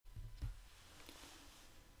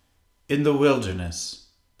In the wilderness,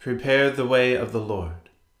 prepare the way of the Lord.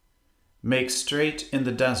 Make straight in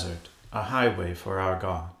the desert a highway for our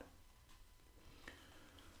God.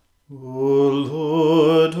 O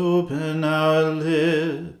Lord, open our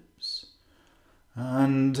lips,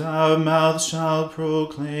 and our mouth shall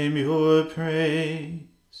proclaim your praise.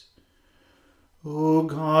 O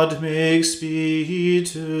God, make speed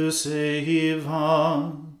to save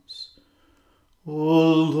us. O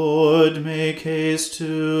Lord, make haste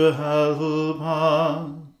to help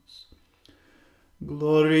us.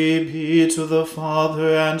 Glory be to the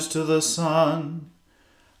Father, and to the Son,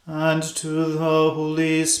 and to the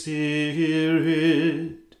Holy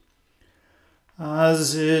Spirit,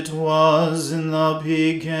 as it was in the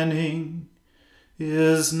beginning,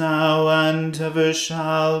 is now, and ever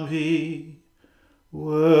shall be,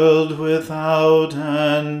 world without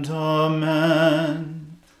end. Amen.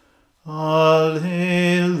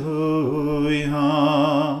 Alleluia.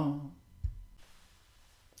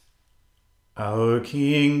 Our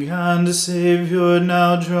King and Saviour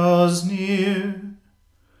now draws near.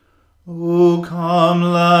 O come,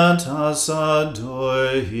 let us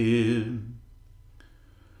adore him.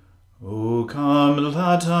 O come,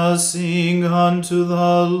 let us sing unto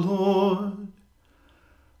the Lord.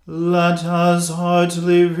 Let us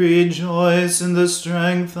heartily rejoice in the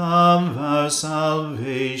strength of our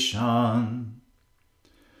salvation.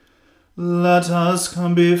 Let us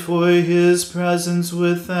come before his presence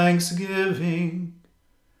with thanksgiving,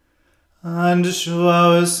 and show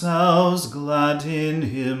ourselves glad in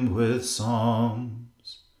him with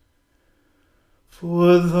psalms.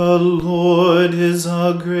 For the Lord is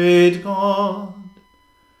a great God,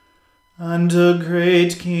 and a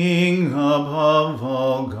great King above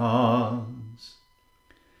all gods.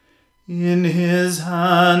 In his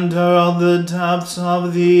hand are all the depths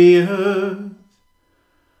of the earth,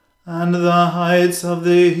 and the heights of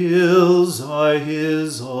the hills are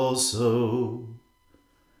his also.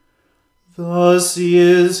 The sea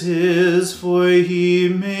is his, for he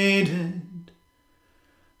made it,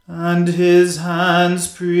 and his hands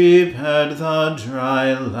prepared the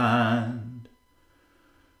dry land.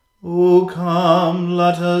 O come,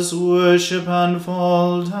 let us worship and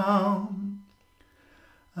fall down,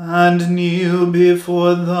 and kneel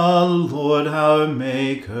before the Lord our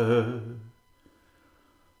Maker.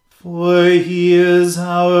 For he is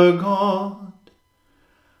our God,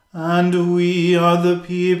 and we are the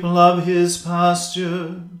people of his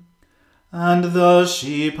pasture, and the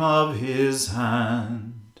sheep of his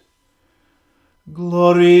hand.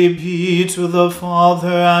 Glory be to the Father,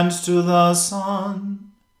 and to the Son,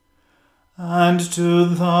 and to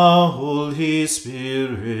the Holy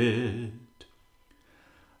Spirit,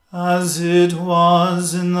 as it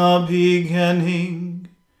was in the beginning,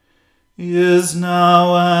 is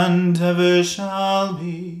now, and ever shall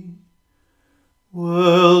be,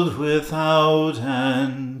 world without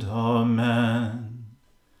end. Amen.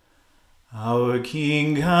 Our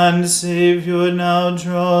King and Saviour now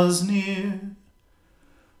draws near.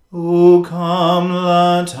 O come,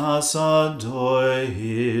 let us adore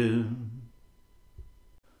him.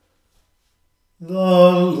 The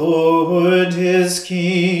Lord is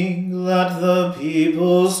King, let the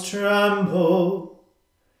peoples tremble.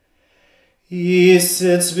 He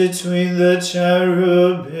sits between the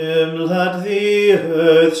cherubim, let the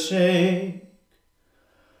earth shake.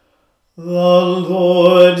 The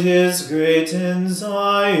Lord is great in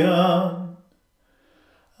Zion,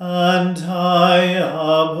 and high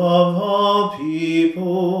above all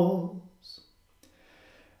peoples.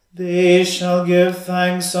 They shall give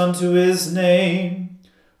thanks unto his name,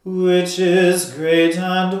 which is great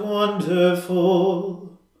and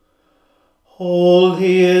wonderful.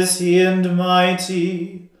 Holy is he and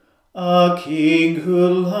mighty, a King who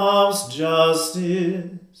loves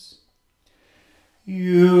justice.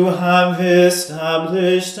 You have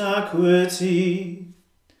established equity.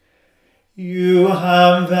 You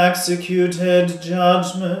have executed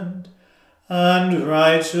judgment and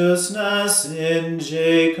righteousness in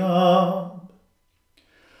Jacob.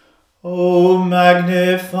 O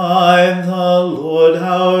magnify the Lord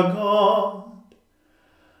our God,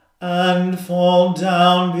 and fall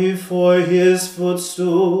down before his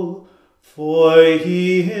footstool, for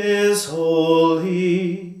he is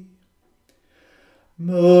holy.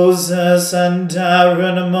 Moses and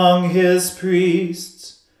Aaron among his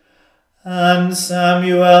priests, and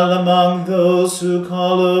Samuel among those who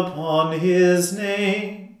call upon his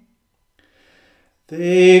name.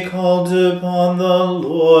 They called upon the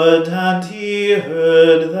Lord, and he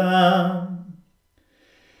heard them.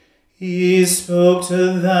 He spoke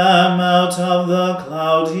to them out of the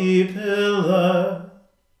cloudy pillar.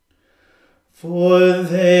 For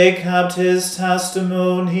they kept his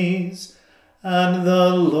testimonies and the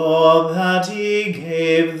law that he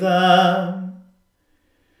gave them.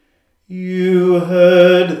 You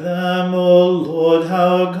heard them, O Lord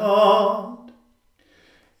our God.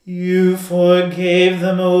 You forgave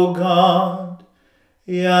them, O God,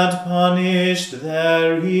 yet punished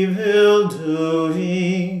their evil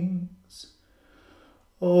doings.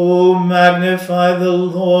 O magnify the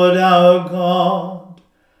Lord our God,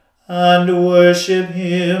 and worship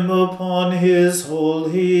him upon his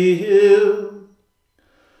holy hill.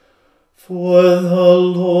 For the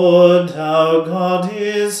Lord our God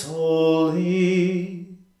is holy.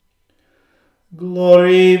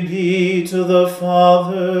 Glory be to the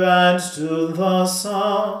Father, and to the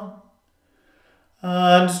Son,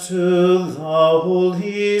 and to the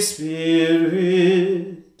Holy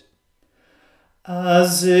Spirit,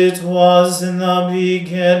 as it was in the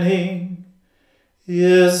beginning,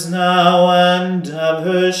 is now, and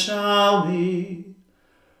ever shall be,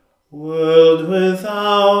 world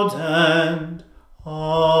without end.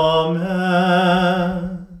 Amen.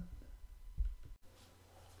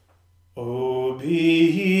 O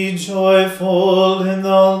be ye joyful in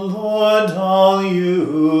the Lord, all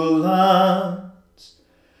you lands.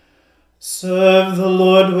 Serve the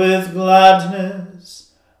Lord with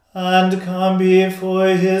gladness, and come before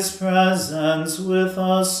his presence with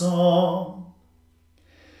a song.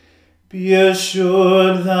 Be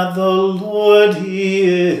assured that the Lord, he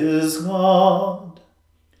is God.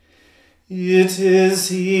 It is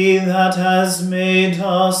he that has made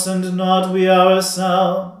us, and not we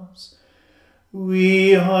ourselves.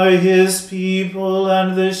 We are his people,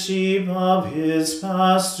 and the sheep of his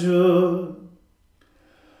pasture.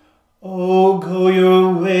 O go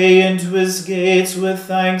your way into his gates with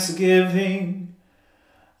thanksgiving,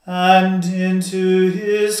 and into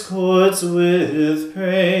his courts with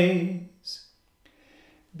praise.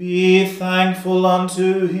 Be thankful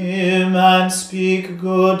unto him, and speak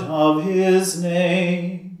good of his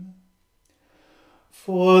name.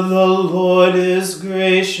 For the Lord is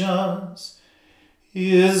gracious,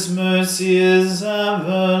 his mercy is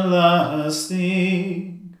everlasting,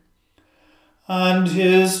 and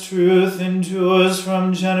his truth endures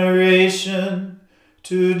from generation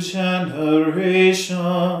to generation.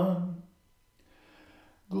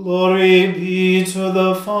 Glory be to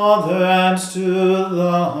the Father, and to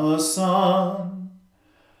the Son,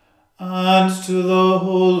 and to the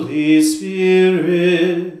Holy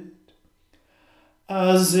Spirit,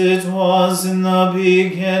 as it was in the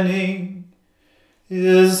beginning,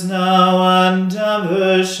 is now, and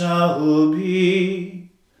ever shall be,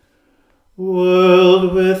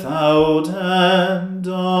 world without end.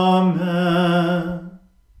 Amen.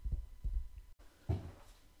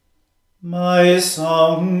 My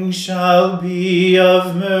song shall be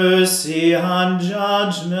of mercy and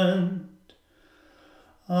judgment.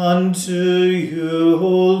 Unto you, O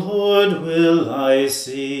Lord, will I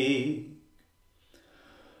seek.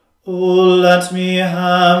 O let me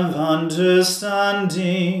have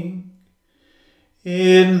understanding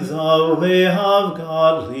in the way of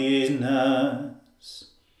godliness.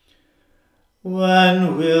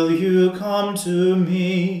 When will you come to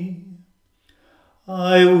me?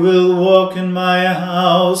 I will walk in my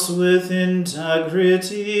house with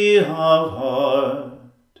integrity of heart.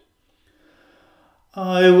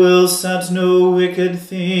 I will set no wicked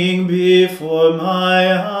thing before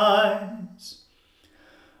my eyes.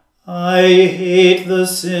 I hate the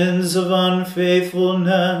sins of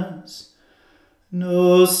unfaithfulness.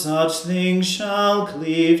 No such thing shall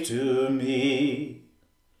cleave to me.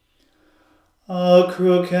 A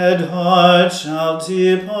crooked heart shall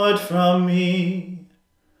depart from me.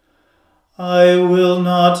 I will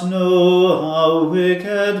not know a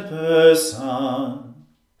wicked person.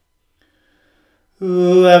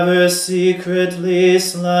 Whoever secretly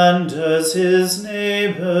slanders his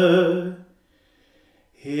neighbor,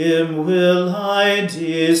 him will I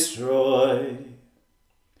destroy.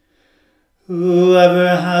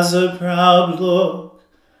 Whoever has a proud look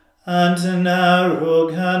and an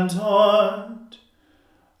arrogant heart,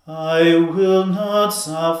 I will not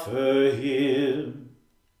suffer him.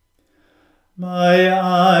 My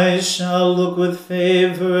eyes shall look with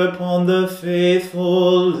favor upon the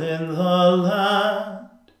faithful in the land,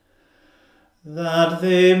 that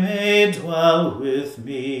they may dwell with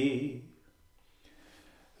me.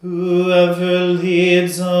 Whoever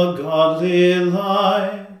leads a godly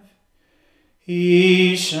life,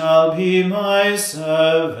 he shall be my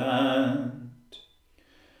servant.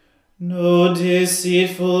 No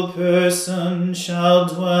deceitful person shall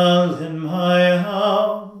dwell in my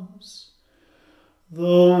house.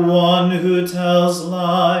 The one who tells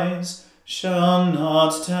lies shall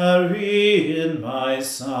not tarry in my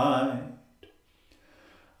sight.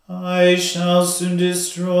 I shall soon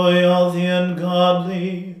destroy all the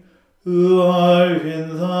ungodly who are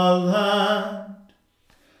in the land,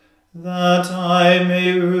 that I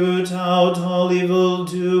may root out all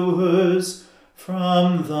evildoers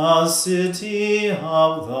from the city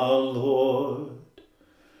of the Lord.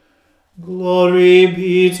 Glory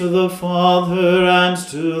be to the Father, and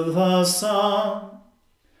to the Son,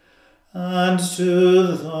 and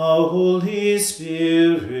to the Holy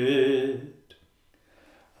Spirit,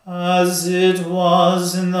 as it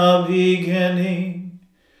was in the beginning,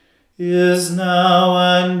 is now,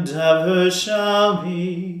 and ever shall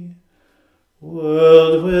be,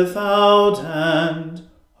 world without end.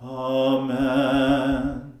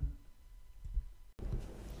 Amen.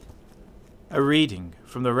 A reading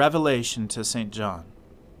from the Revelation to St. John.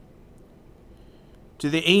 To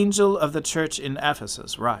the angel of the church in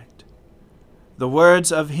Ephesus write, the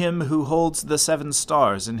words of him who holds the 7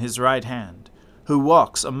 stars in his right hand, who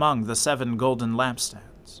walks among the 7 golden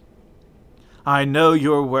lampstands. I know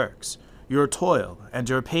your works, your toil, and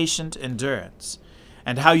your patient endurance,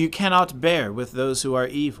 and how you cannot bear with those who are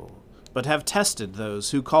evil, but have tested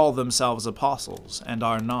those who call themselves apostles and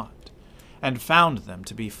are not, and found them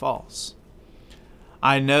to be false.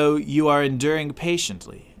 I know you are enduring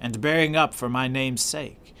patiently and bearing up for my name's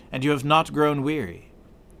sake, and you have not grown weary.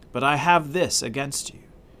 But I have this against you,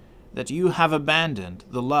 that you have abandoned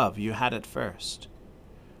the love you had at first.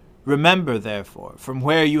 Remember, therefore, from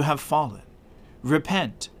where you have fallen.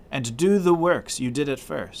 Repent, and do the works you did at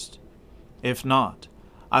first. If not,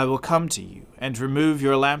 I will come to you and remove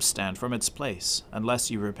your lampstand from its place, unless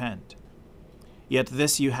you repent. Yet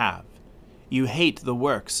this you have. You hate the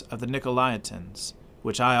works of the Nicolaitans,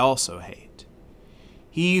 which I also hate.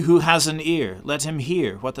 He who has an ear, let him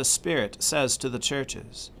hear what the Spirit says to the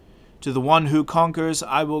churches. To the one who conquers,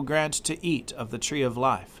 I will grant to eat of the tree of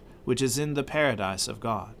life, which is in the paradise of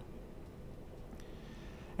God.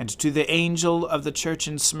 And to the angel of the church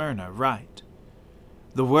in Smyrna write,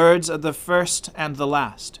 the words of the first and the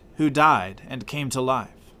last, who died and came to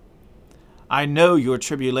life. I know your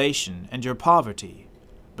tribulation and your poverty,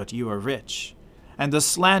 but you are rich, and the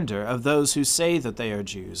slander of those who say that they are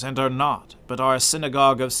Jews and are not, but are a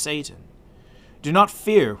synagogue of Satan. Do not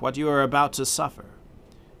fear what you are about to suffer.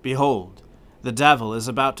 Behold, the devil is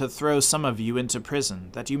about to throw some of you into prison,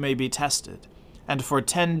 that you may be tested, and for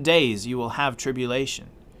 10 days you will have tribulation.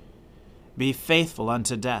 Be faithful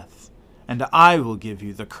unto death, and I will give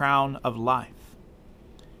you the crown of life.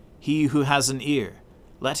 He who has an ear,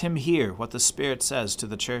 let him hear what the Spirit says to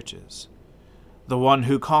the churches. The one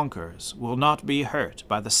who conquers will not be hurt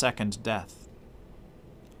by the second death.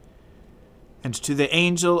 And to the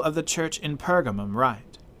angel of the church in Pergamum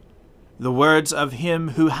write, the words of him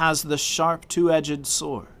who has the sharp 2-edged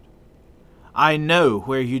sword. I know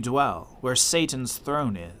where you dwell, where Satan's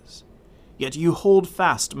throne is. Yet you hold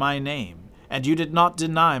fast my name, and you did not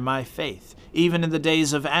deny my faith, even in the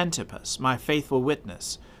days of Antipas, my faithful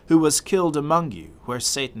witness, who was killed among you, where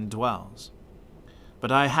Satan dwells.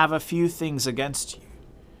 But I have a few things against you.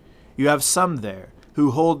 You have some there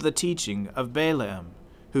who hold the teaching of Balaam,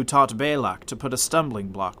 who taught Balak to put a stumbling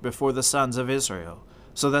block before the sons of Israel,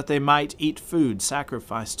 so that they might eat food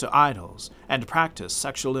sacrificed to idols and practice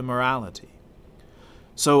sexual immorality.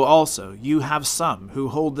 So also you have some who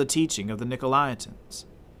hold the teaching of the Nicolaitans.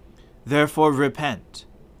 Therefore repent.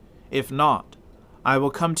 If not, I will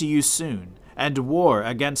come to you soon, and war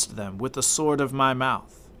against them with the sword of my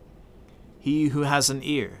mouth. He who has an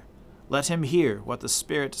ear, let him hear what the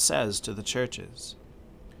Spirit says to the churches.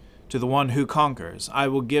 To the one who conquers, I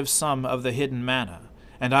will give some of the hidden manna,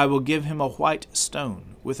 and I will give him a white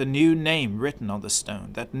stone, with a new name written on the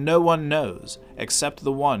stone, that no one knows except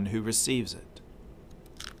the one who receives it.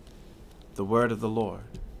 The word of the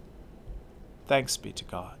Lord. Thanks be to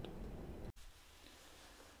God.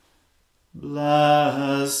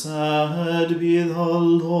 Blessed be the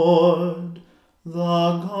Lord, the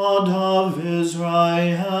God of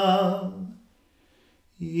Israel.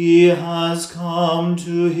 He has come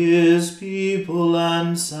to his people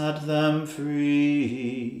and set them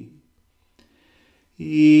free.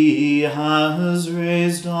 He has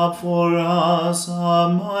raised up for us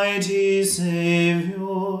a mighty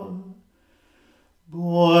Saviour,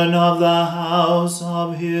 born of the house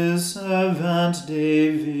of his servant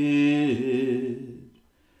David.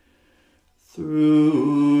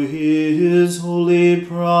 Through his holy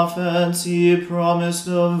prophets he promised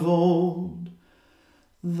of old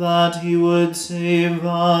that he would save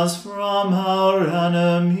us from our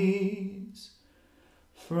enemies,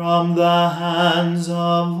 from the hands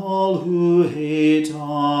of all who hate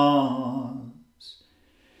us.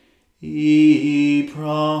 He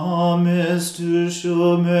promised to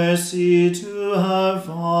show mercy to our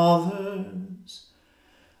fathers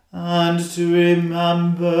and to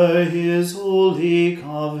remember his holy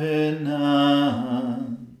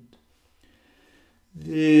covenant.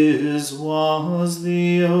 This was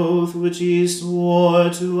the oath which he swore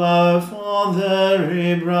to our father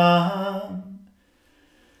Abraham,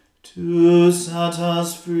 to set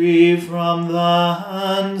us free from the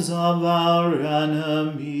hands of our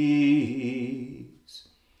enemies,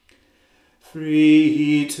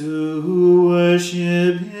 free to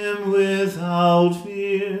worship him without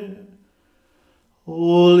fear,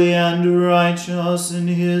 holy and righteous in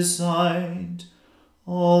his sight,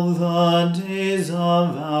 all the days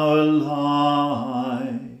of our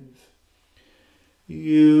life.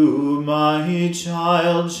 You, my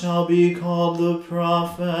child, shall be called the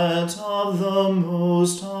prophet of the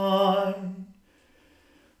Most High,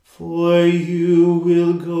 for you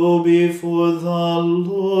will go before the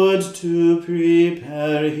Lord to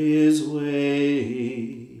prepare his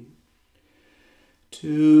way,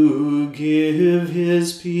 to give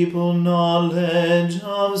his people knowledge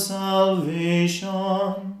of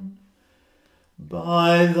salvation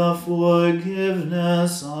by the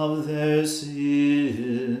forgiveness of their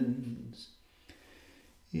sins,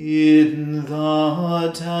 in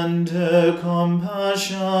the tender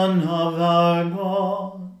compassion of our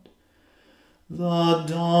God. The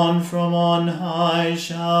dawn from on high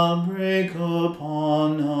shall break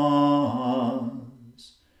upon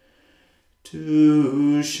us,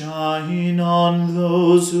 to shine on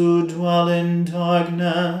those who dwell in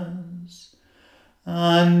darkness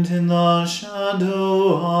and in the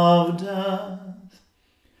shadow of death,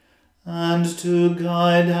 and to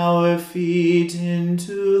guide our feet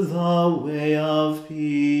into the way of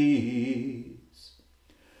peace.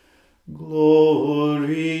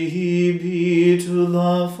 Glory be to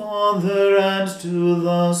the Father and to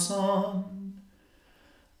the Son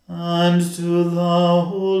and to the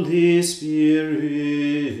Holy Spirit,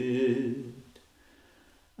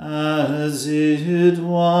 as it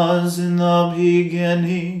was in the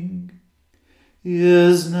beginning,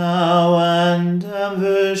 is now, and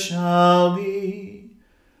ever shall be,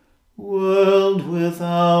 world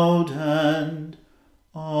without end.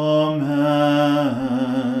 Amen.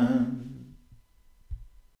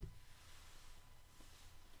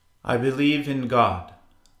 I believe in God,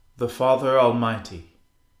 the Father Almighty,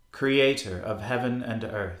 Creator of heaven and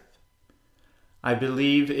earth. I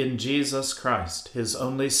believe in Jesus Christ, his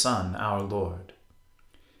only Son, our Lord.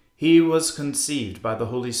 He was conceived by the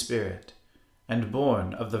Holy Spirit and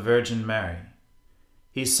born of the Virgin Mary.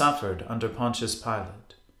 He suffered under Pontius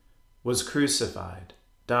Pilate, was crucified,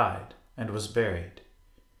 died, and was buried.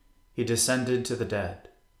 He descended to the dead.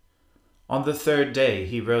 On the third day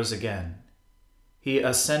he rose again. He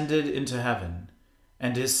ascended into heaven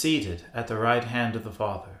and is seated at the right hand of the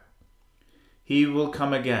Father. He will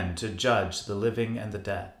come again to judge the living and the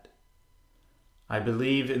dead. I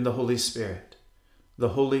believe in the Holy Spirit, the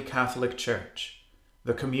Holy Catholic Church,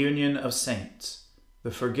 the communion of saints,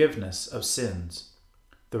 the forgiveness of sins,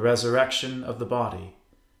 the resurrection of the body,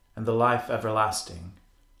 and the life everlasting.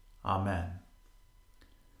 Amen.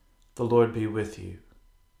 The Lord be with you.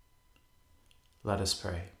 Let us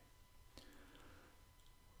pray.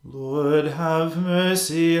 Lord, have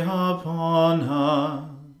mercy upon us.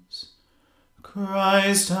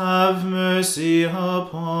 Christ, have mercy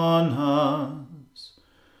upon us.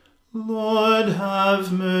 Lord,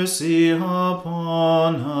 have mercy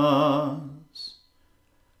upon us.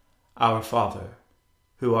 Our Father,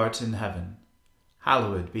 who art in heaven,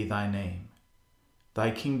 hallowed be thy name.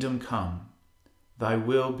 Thy kingdom come, thy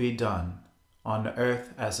will be done, on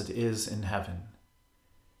earth as it is in heaven.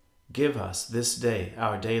 Give us this day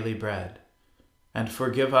our daily bread, and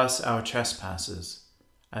forgive us our trespasses,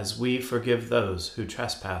 as we forgive those who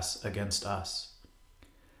trespass against us.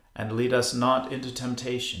 And lead us not into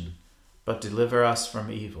temptation, but deliver us from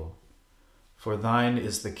evil. For thine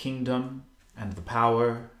is the kingdom, and the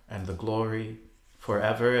power, and the glory,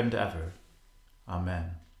 forever and ever.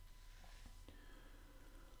 Amen.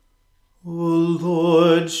 O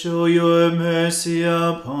Lord, show your mercy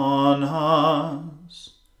upon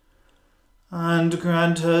us, and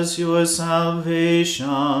grant us your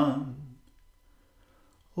salvation.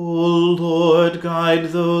 O Lord, guide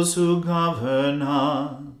those who govern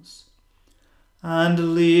us,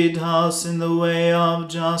 and lead us in the way of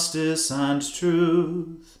justice and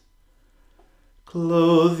truth.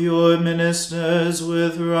 Clothe your ministers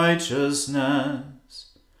with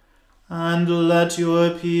righteousness, and let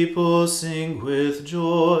your people sing with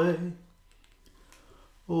joy.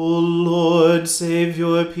 O Lord, save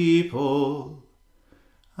your people,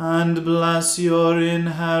 and bless your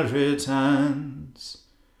inheritance.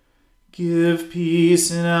 Give peace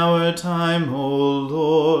in our time, O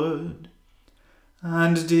Lord,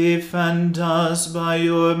 and defend us by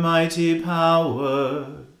your mighty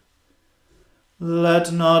power.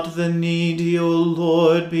 Let not the needy, O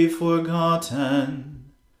Lord, be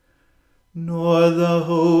forgotten, nor the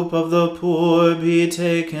hope of the poor be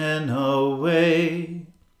taken away.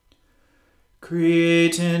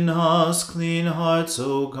 Create in us clean hearts,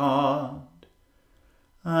 O God,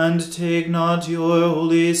 and take not your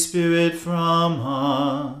Holy Spirit from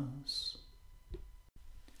us.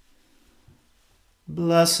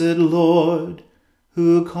 Blessed Lord,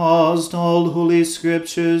 who caused all holy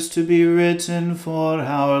scriptures to be written for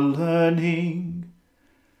our learning,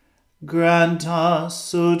 grant us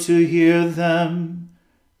so to hear them,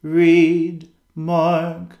 read,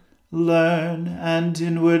 mark, learn, and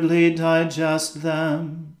inwardly digest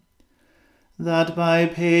them, that by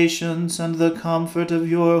patience and the comfort of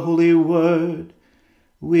your holy word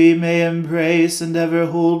we may embrace and ever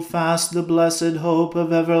hold fast the blessed hope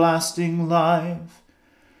of everlasting life,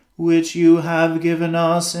 which you have given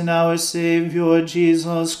us in our Saviour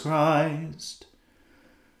Jesus Christ,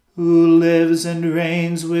 who lives and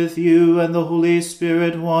reigns with you and the Holy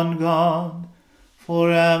Spirit, one God,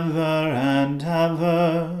 forever and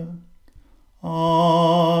ever.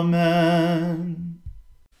 Amen.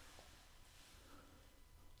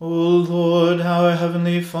 O Lord, our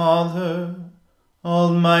heavenly Father,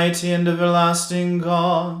 almighty and everlasting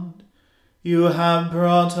God, you have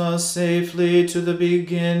brought us safely to the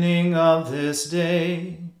beginning of this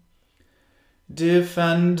day.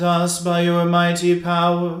 Defend us by your mighty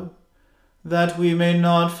power, that we may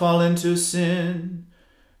not fall into sin,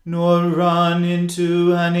 nor run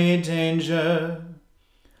into any danger,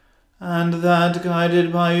 and that,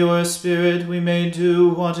 guided by your Spirit, we may do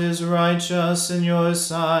what is righteous in your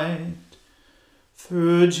sight.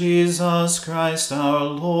 Through Jesus Christ our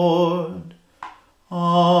Lord.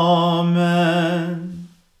 Amen.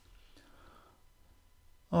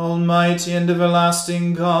 Almighty and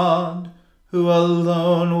everlasting God, who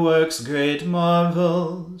alone works great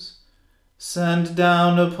marvels, send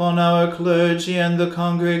down upon our clergy and the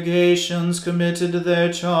congregations committed to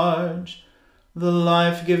their charge the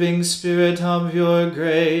life-giving Spirit of your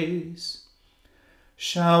grace.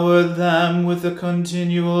 Shower them with the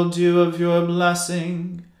continual dew of your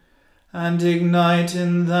blessing, and ignite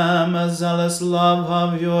in them a zealous love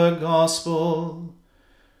of your gospel.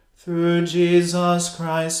 Through Jesus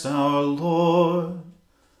Christ our Lord.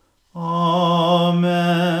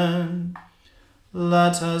 Amen.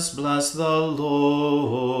 Let us bless the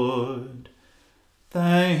Lord.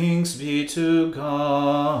 Thanks be to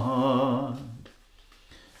God.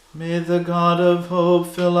 May the God of hope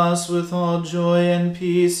fill us with all joy and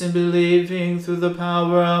peace in believing through the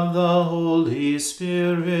power of the Holy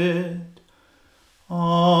Spirit.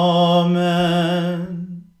 Amen.